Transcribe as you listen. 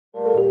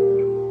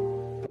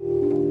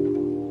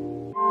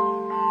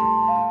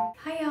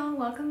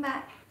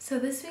So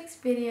this week's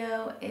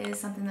video is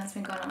something that's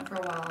been going on for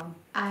a while.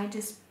 I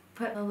just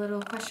put a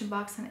little question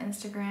box on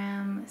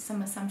Instagram,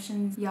 some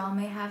assumptions y'all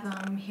may have.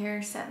 I'm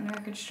here setting the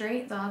record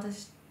straight, so I'll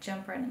just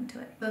jump right into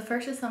it. The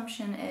first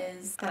assumption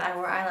is that I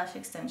wear eyelash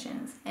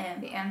extensions,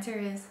 and the answer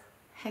is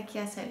heck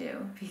yes I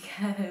do,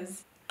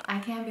 because I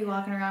can't be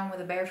walking around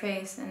with a bare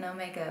face and no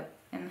makeup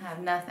and have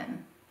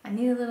nothing. I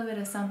need a little bit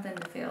of something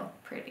to feel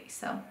pretty,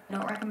 so I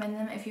don't recommend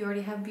them if you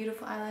already have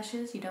beautiful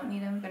eyelashes. You don't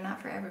need them. They're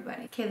not for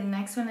everybody. Okay, the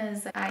next one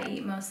is I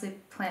eat mostly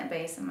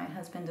plant-based and my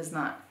husband does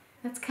not.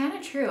 That's kind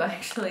of true,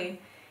 actually.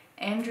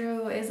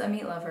 Andrew is a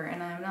meat lover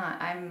and I'm not.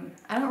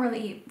 I don't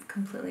really eat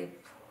completely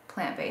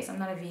plant-based. I'm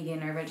not a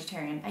vegan or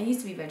vegetarian. I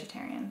used to be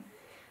vegetarian,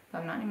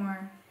 but I'm not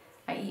anymore.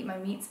 I eat my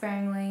meat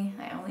sparingly.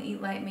 I only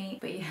eat light meat,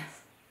 but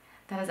yes,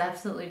 that is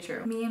absolutely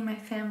true. Me and my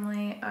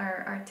family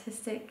are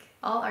artistic,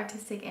 all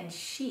artistic and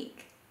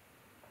chic.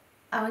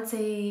 I would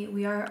say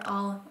we are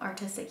all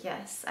artistic,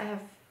 yes. I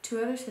have two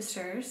older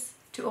sisters.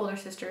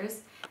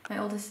 My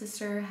oldest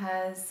sister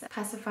has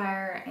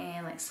pacifier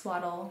and like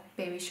swaddle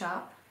baby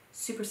shop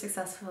super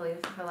successfully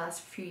for the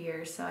last few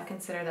years, so I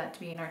consider that to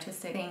be an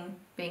artistic thing,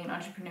 being an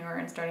entrepreneur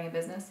and starting a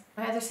business.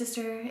 My other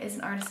sister is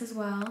an artist as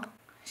well.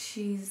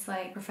 She's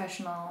like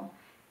professional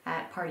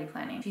at party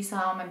planning. If you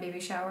saw my baby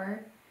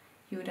shower,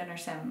 you would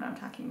understand what I'm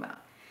talking about.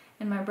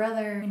 And my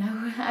brother,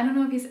 I don't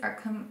know if he's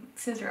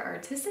considered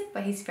artistic,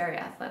 but he's very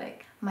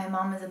athletic. My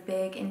mom is a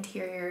big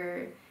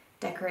interior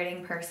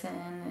decorating person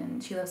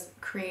and she loves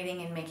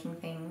creating and making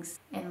things.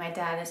 And my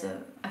dad is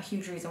a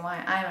huge reason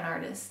why I'm an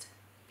artist,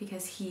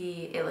 because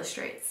he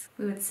illustrates.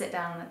 We would sit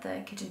down at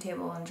the kitchen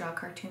table and draw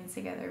cartoons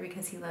together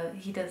because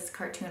he does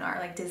cartoon art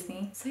like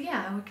Disney. So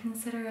yeah, I would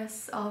consider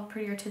us all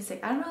pretty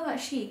artistic. I don't know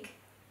about chic,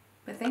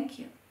 but thank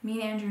you.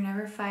 Me and Andrew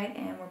never fight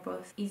and we're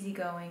both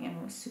easygoing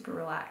and we're super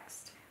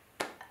relaxed.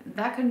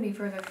 That couldn't be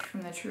further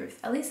from the truth,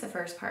 at least the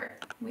first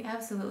part. We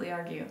absolutely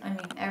argue. I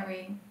mean,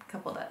 every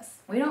couple does.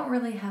 We don't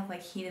really have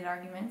like heated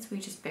arguments, we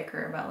just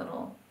bicker about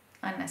little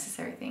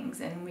unnecessary things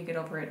and we get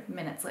over it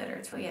minutes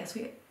later. So yes,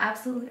 we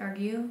absolutely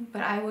argue,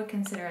 but I would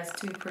consider us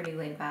two pretty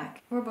laid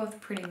back. We're both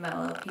pretty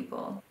mellow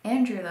people.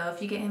 Andrew though,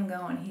 if you get him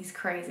going, he's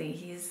crazy.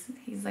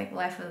 He's like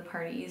life of the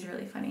party. He's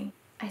really funny.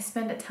 I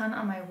spend a ton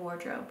on my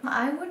wardrobe.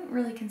 I wouldn't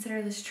really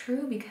consider this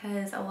true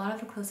because a lot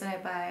of the clothes that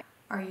I buy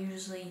are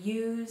usually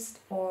used,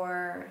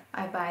 or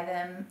I buy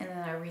them and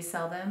then I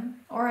resell them,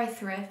 or I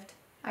thrift.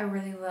 I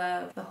really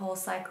love the whole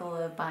cycle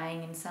of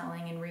buying and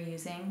selling and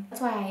reusing.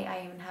 That's why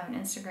I even have an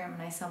Instagram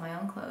and I sell my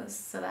own clothes,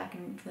 so that I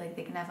can feel like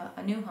they can have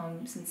a new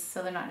home,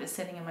 so they're not just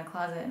sitting in my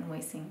closet and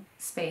wasting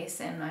space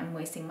and I'm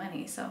wasting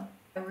money. So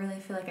I really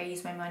feel like I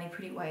use my money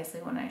pretty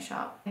wisely when I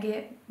shop. I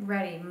get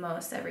ready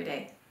most every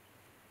day.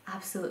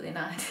 Absolutely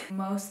not.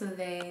 Most of the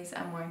days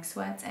I'm wearing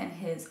sweats and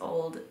his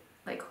old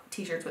like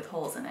t-shirts with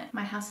holes in it.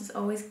 My house is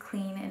always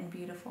clean and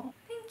beautiful.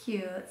 Thank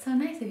you, that's so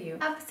nice of you.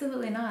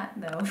 Absolutely not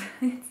though,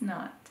 it's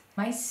not.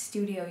 My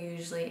studio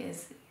usually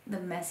is the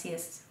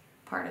messiest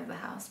part of the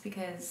house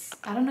because,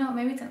 I don't know,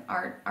 maybe it's an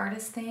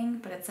artist thing,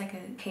 but it's like a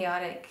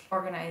chaotic,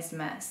 organized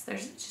mess.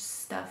 There's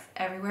just stuff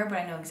everywhere, but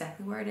I know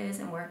exactly where it is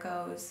and where it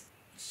goes.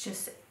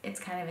 It's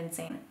kind of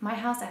insane. My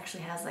house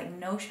actually has like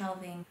no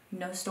shelving,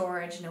 no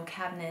storage, no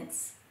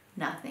cabinets,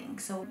 nothing.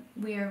 So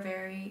we are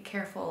very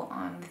careful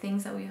on the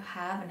things that we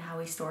have and how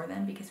we store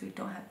them because we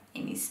don't have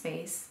any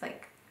space,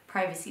 like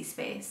privacy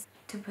space,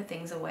 to put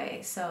things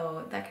away.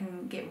 So that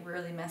can get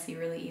really messy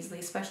really easily,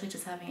 especially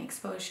just having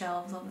exposed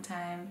shelves all the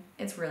time.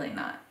 It's really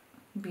not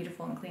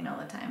beautiful and clean all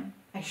the time.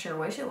 I sure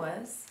wish it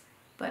was,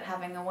 but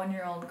having a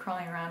 1-year-old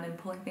crawling around and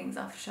pulling things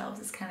off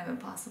shelves is kind of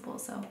impossible.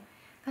 So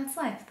that's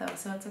life though,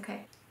 so it's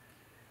okay.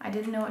 I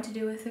didn't know what to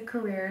do with the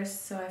careers,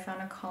 so I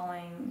found a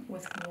calling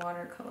with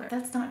watercolor.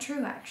 That's not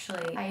true,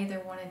 actually. I either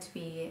wanted to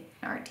be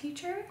an art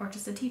teacher or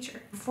just a teacher.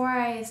 Before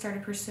I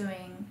started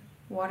pursuing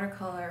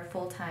watercolor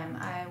full-time,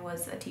 I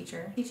was a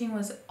teacher. Teaching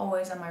was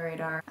always on my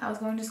radar. I was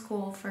going to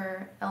school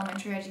for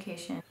elementary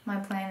education. My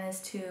plan is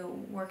to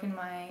work in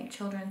my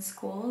children's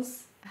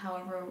schools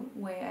however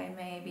way I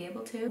may be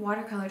able to.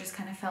 Watercolor just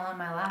kind of fell on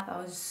my lap. I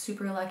was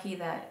super lucky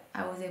that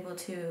I was able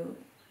to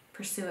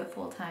pursue it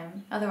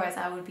full-time. Otherwise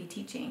I would be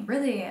teaching.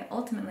 Really,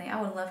 ultimately,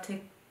 I would love to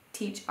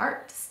teach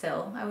art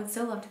still. I would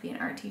still love to be an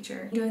art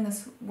teacher. Doing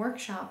this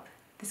workshop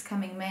this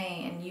coming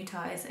May in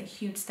Utah is a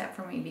huge step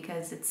for me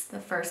because it's the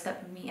first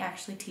step of me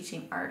actually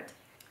teaching art.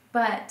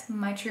 But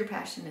my true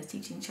passion is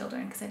teaching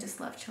children because I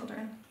just love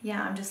children.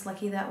 Yeah, I'm just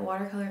lucky that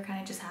watercolor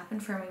kind of just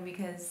happened for me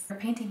because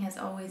painting has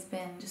always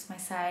been just my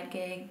side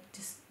gig,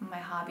 just my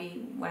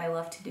hobby, what I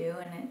love to do,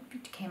 and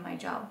it became my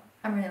job.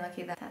 I'm really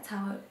lucky that that's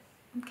how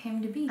it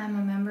came to be. I'm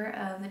a member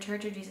of the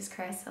Church of Jesus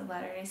Christ of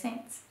Latter-day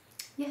Saints.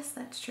 Yes,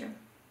 that's true.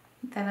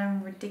 That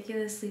I'm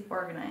ridiculously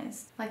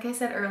organized. Like I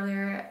said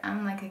earlier,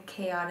 I'm like a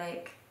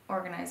chaotic,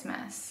 organized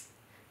mess.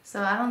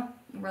 So I don't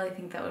really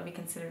think that would be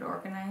considered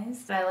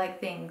organized, but I like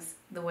things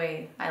the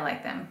way I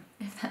like them,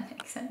 if that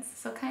makes sense.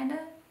 So kinda,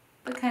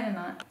 but kind of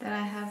not. That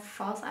I have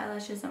false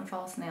eyelashes and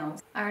false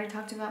nails. I already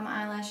talked about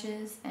my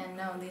eyelashes, and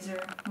no, these are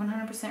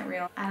 100%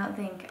 real. I don't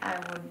think I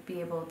would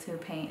be able to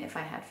paint if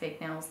I had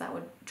fake nails. That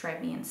would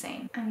drive me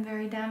insane. I'm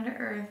very down to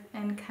earth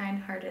and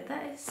kind-hearted.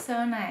 That is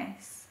so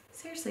nice.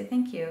 Seriously,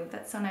 thank you.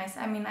 That's so nice.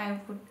 I mean, I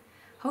would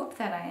hope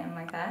that I am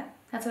like that.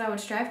 That's what I would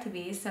strive to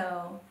be,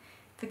 so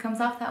if it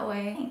comes off that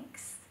way,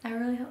 thanks. I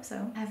really hope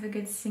so. I have a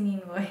good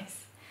singing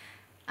voice.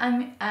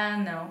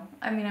 No.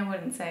 I mean, I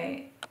wouldn't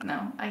say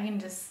no. I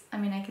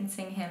can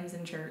sing hymns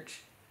in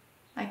church.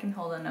 I can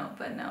hold a note,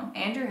 but no.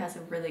 Andrew has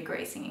a really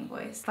great singing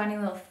voice. Funny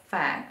little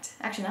fact.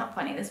 Actually, not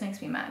funny. This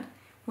makes me mad.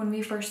 When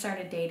we first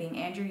started dating,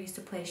 Andrew used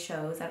to play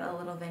shows at a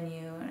little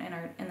venue in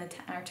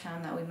our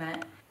town that we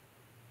met.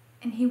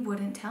 And he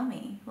wouldn't tell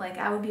me. Like,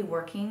 I would be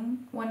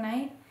working one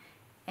night,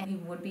 and he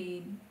would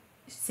be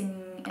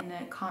singing in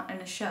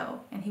a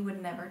show, and he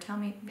would never tell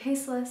me, "Hey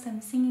Celeste,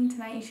 I'm singing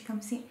tonight, you should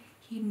come see."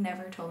 He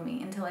never told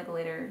me until like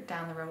later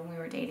down the road when we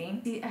were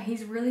dating.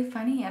 He's really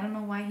funny. I don't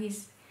know why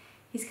he's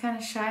kind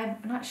of shy,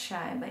 not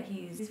shy, but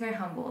he's very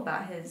humble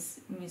about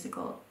his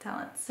musical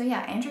talents. So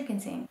yeah, Andrew can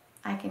sing.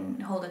 I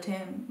can hold a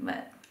tune,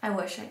 but I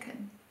wish I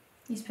could.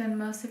 You spend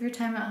most of your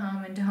time at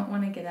home and don't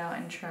want to get out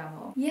and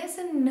travel. Yes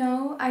and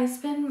no. I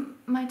spend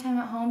my time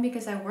at home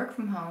because I work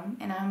from home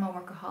and I'm a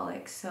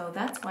workaholic, so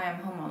that's why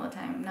I'm home all the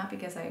time, not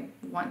because I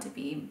want to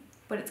be,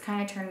 but it's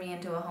kind of turned me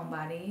into a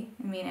homebody.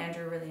 Me and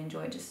Andrew really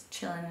enjoy just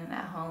chilling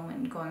at home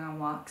and going on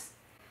walks.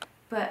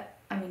 But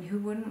I mean, who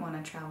wouldn't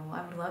want to travel?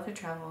 I would love to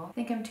travel. I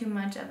think I'm too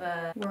much of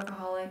a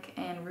workaholic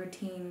and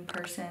routine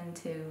person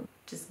to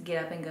just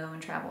get up and go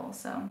and travel,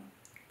 so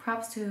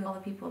props to all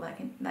the people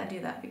that do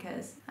that,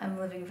 because I'm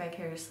living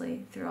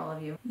vicariously through all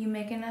of you. You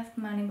make enough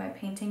money by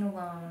painting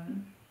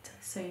alone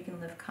so you can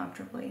live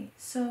comfortably.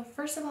 So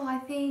first of all, I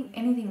think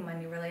anything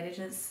money related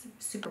is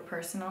super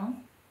personal,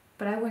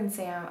 but I wouldn't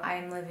say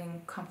I'm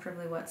living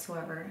comfortably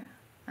whatsoever.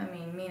 I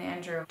mean, me and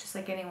Andrew, just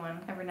like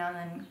anyone, every now and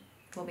then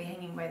we'll be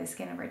hanging by the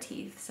skin of our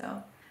teeth.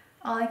 So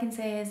all I can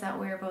say is that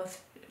we're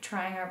both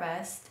trying our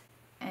best,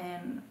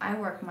 and I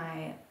work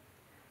my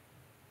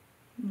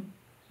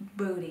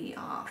booty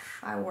off.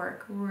 I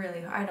work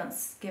really hard. I don't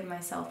give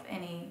myself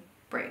any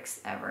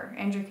breaks ever.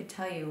 Andrew could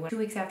tell you, 2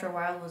 weeks after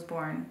Wild was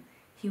born,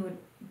 he would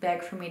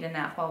beg for me to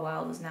nap while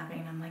Wild was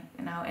napping, and I'm like,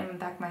 now in the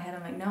back of my head,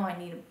 I'm like, no, I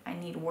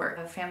need work,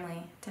 I have a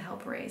family to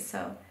help raise.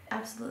 So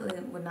absolutely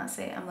would not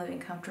say I'm living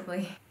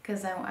comfortably,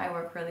 because I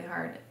work really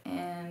hard,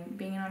 and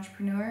being an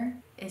entrepreneur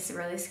is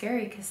really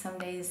scary, because some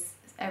days,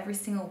 every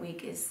single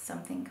week is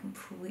something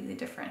completely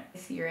different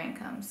with your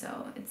income,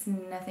 so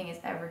nothing is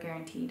ever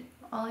guaranteed.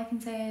 All I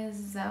can say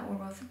is that we're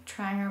both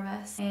trying our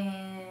best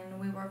and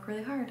we work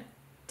really hard. It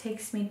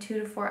takes me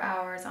 2 to 4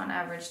 hours on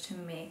average to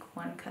make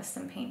one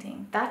custom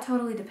painting. That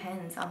totally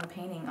depends on the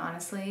painting,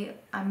 honestly.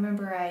 I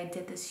remember I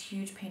did this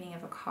huge painting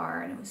of a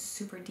car, and it was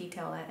super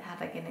detailed. It had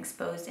like an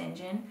exposed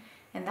engine,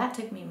 and that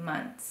took me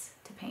months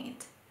to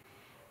paint.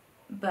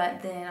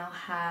 But then I'll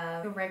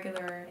have a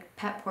regular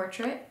pet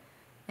portrait,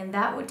 and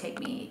that would take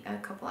me a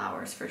couple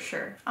hours for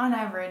sure. On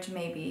average,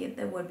 maybe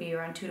it would be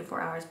around 2 to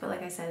 4 hours, but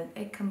like I said,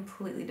 it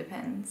completely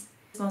depends.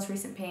 This most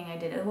recent painting I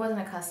did, it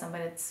wasn't a custom,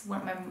 but it's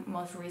one of my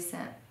most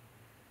recent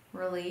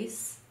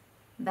release.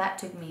 That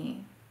took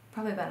me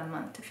probably about a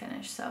month to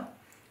finish, so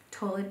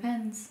totally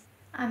depends.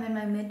 I'm in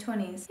my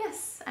mid-20s.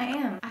 Yes, I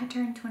am. I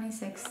turned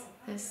 26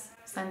 this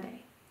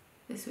Sunday,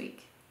 this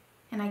week.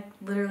 And I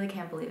literally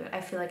can't believe it.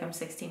 I feel like I'm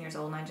 16 years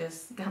old and I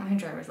just got my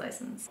driver's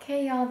license.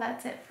 Okay, y'all,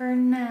 that's it for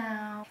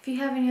now. If you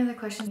have any other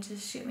questions,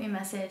 just shoot me a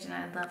message and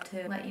I'd love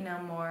to let you know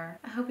more.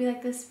 I hope you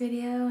liked this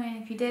video,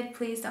 and if you did,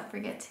 please don't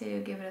forget to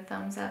give it a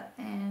thumbs up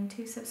and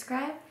to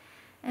subscribe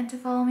and to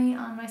follow me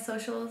on my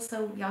socials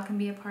so y'all can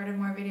be a part of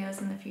more videos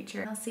in the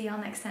future. I'll see y'all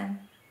next time.